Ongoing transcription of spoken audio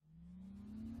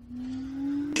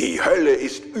Die Hölle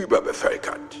ist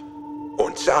überbevölkert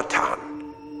und Satan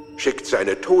schickt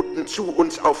seine Toten zu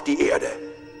uns auf die Erde.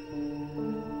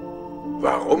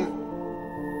 Warum?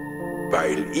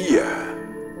 Weil ihr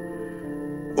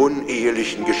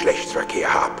unehelichen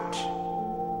Geschlechtsverkehr habt.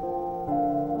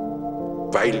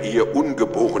 Weil ihr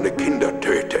ungeborene Kinder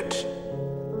tötet.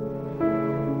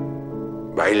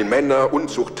 Weil Männer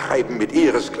Unzucht treiben mit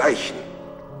ihresgleichen,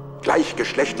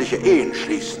 gleichgeschlechtliche Ehen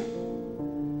schließen.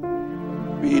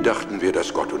 Wie dachten wir,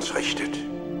 dass Gott uns richtet?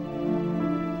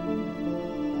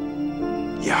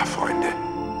 Ja, Freunde,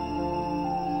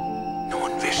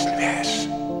 nun wissen wir es.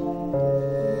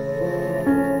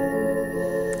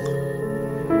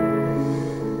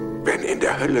 Wenn in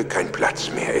der Hölle kein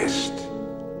Platz mehr ist,